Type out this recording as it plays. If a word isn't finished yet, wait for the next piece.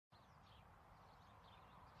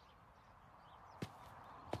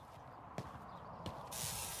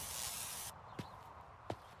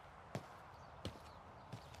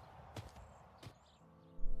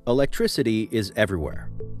Electricity is everywhere,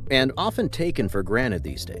 and often taken for granted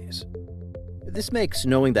these days. This makes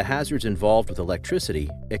knowing the hazards involved with electricity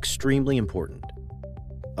extremely important.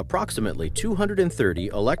 Approximately 230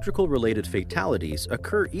 electrical-related fatalities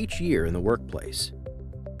occur each year in the workplace.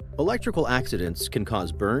 Electrical accidents can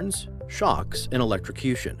cause burns, shocks, and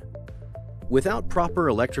electrocution. Without proper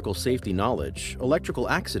electrical safety knowledge, electrical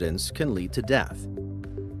accidents can lead to death.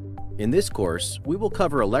 In this course, we will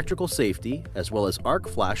cover electrical safety as well as arc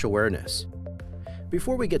flash awareness.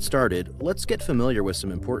 Before we get started, let's get familiar with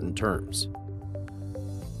some important terms.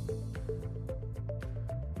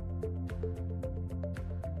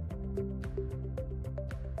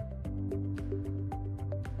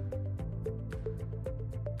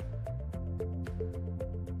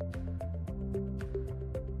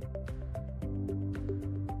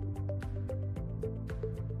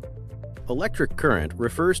 Electric current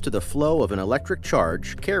refers to the flow of an electric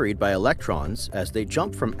charge carried by electrons as they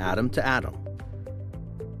jump from atom to atom.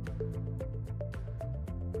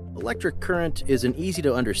 Electric current is an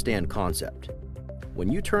easy-to-understand concept. When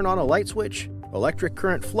you turn on a light switch, electric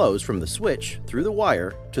current flows from the switch through the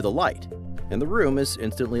wire to the light, and the room is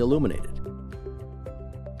instantly illuminated.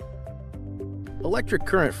 Electric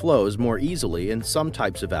current flows more easily in some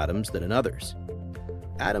types of atoms than in others.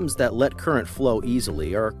 Atoms that let current flow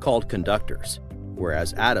easily are called conductors,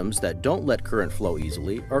 whereas atoms that don't let current flow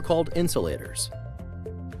easily are called insulators.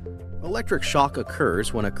 Electric shock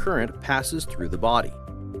occurs when a current passes through the body.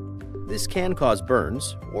 This can cause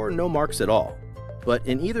burns or no marks at all, but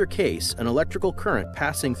in either case, an electrical current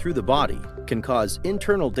passing through the body can cause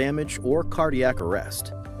internal damage or cardiac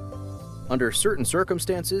arrest. Under certain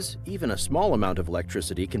circumstances, even a small amount of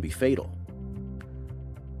electricity can be fatal.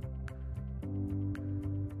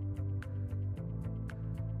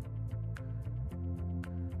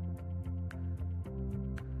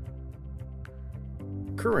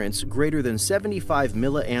 Currents greater than 75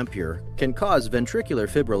 milliampere can cause ventricular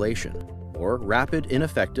fibrillation, or rapid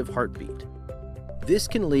ineffective heartbeat. This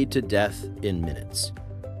can lead to death in minutes.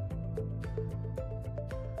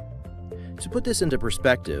 To put this into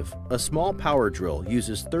perspective, a small power drill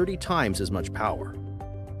uses 30 times as much power.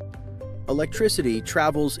 Electricity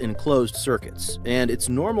travels in closed circuits, and its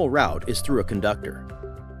normal route is through a conductor.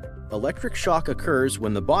 Electric shock occurs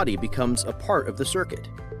when the body becomes a part of the circuit.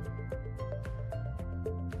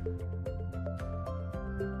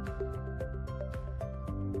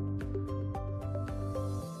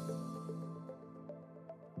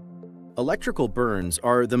 Electrical burns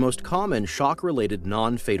are the most common shock-related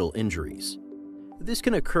non-fatal injuries. This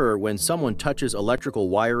can occur when someone touches electrical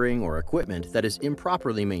wiring or equipment that is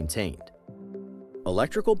improperly maintained.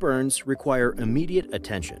 Electrical burns require immediate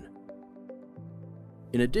attention.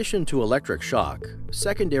 In addition to electric shock,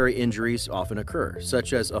 secondary injuries often occur,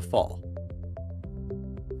 such as a fall.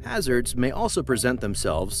 Hazards may also present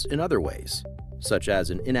themselves in other ways, such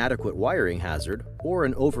as an inadequate wiring hazard or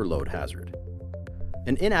an overload hazard.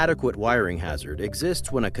 An inadequate wiring hazard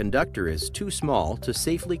exists when a conductor is too small to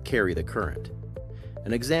safely carry the current.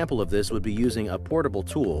 An example of this would be using a portable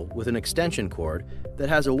tool with an extension cord that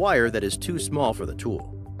has a wire that is too small for the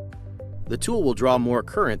tool. The tool will draw more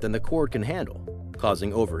current than the cord can handle,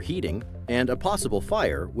 causing overheating and a possible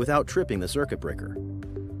fire without tripping the circuit breaker.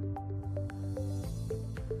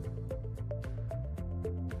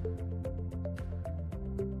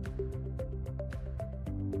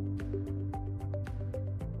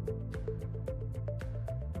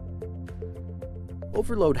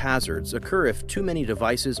 Overload hazards occur if too many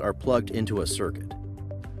devices are plugged into a circuit.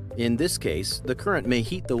 In this case, the current may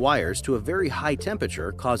heat the wires to a very high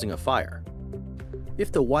temperature, causing a fire.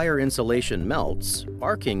 If the wire insulation melts,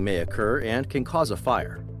 arcing may occur and can cause a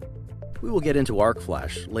fire. We will get into arc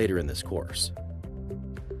flash later in this course.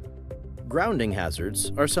 Grounding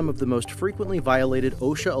hazards are some of the most frequently violated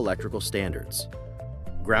OSHA electrical standards.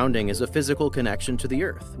 Grounding is a physical connection to the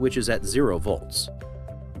earth, which is at 0 volts.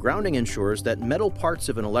 Grounding ensures that metal parts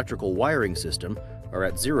of an electrical wiring system are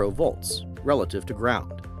at 0 volts relative to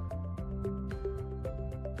ground.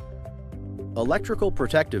 Electrical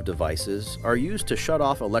protective devices are used to shut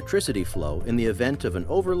off electricity flow in the event of an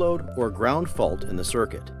overload or ground fault in the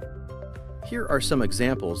circuit. Here are some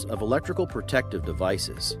examples of electrical protective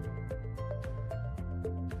devices.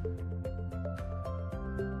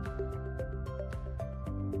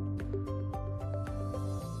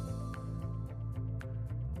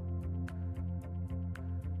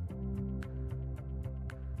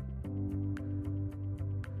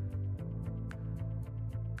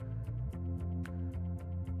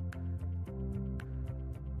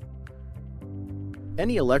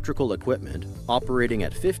 Any electrical equipment operating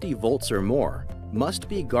at 50 volts or more must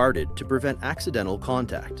be guarded to prevent accidental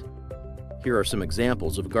contact. Here are some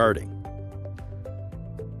examples of guarding.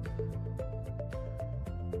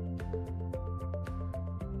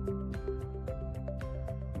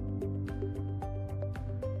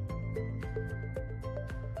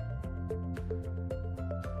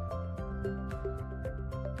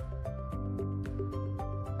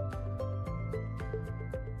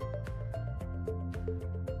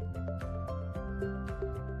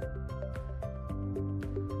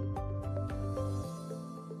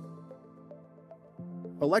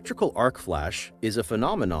 Electrical arc flash is a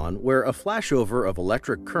phenomenon where a flashover of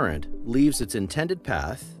electric current leaves its intended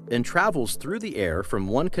path and travels through the air from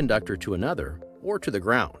one conductor to another or to the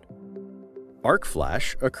ground. Arc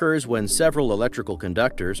flash occurs when several electrical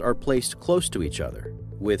conductors are placed close to each other,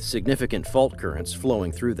 with significant fault currents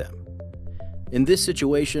flowing through them. In this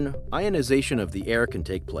situation, ionization of the air can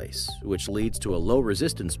take place, which leads to a low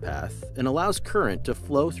resistance path and allows current to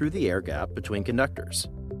flow through the air gap between conductors.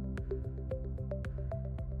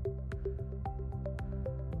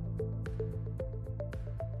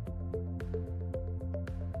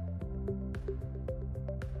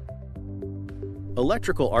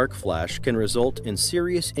 Electrical arc flash can result in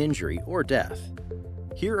serious injury or death.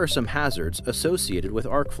 Here are some hazards associated with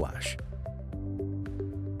arc flash.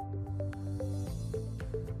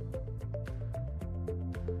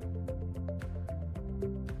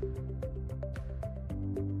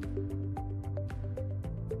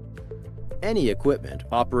 Any equipment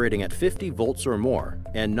operating at 50 volts or more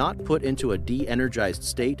and not put into a de-energized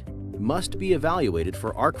state must be evaluated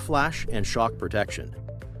for arc flash and shock protection.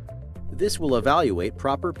 This will evaluate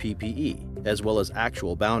proper PPE as well as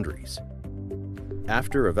actual boundaries.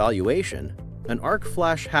 After evaluation, an arc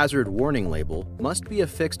flash hazard warning label must be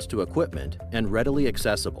affixed to equipment and readily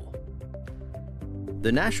accessible.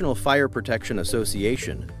 The National Fire Protection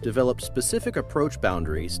Association developed specific approach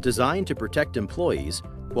boundaries designed to protect employees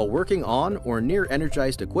while working on or near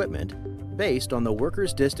energized equipment based on the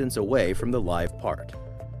worker's distance away from the live part.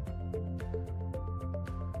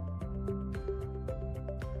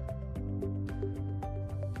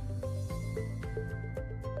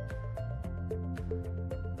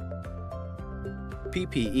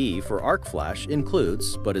 PPE for arc flash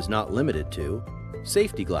includes, but is not limited to,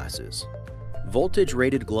 safety glasses,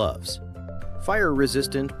 voltage-rated gloves,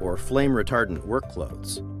 fire-resistant or flame-retardant work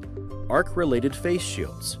clothes, arc-related face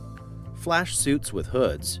shields, flash suits with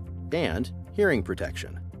hoods, and hearing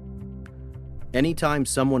protection. Anytime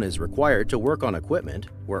someone is required to work on equipment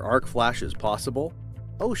where arc flash is possible,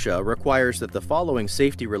 OSHA requires that the following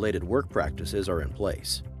safety-related work practices are in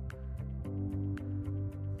place.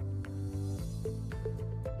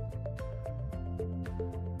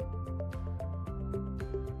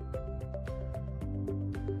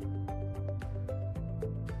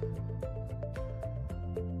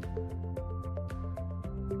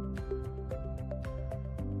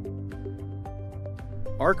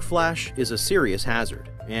 Arc flash is a serious hazard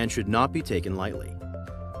and should not be taken lightly.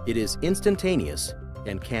 It is instantaneous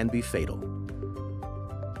and can be fatal.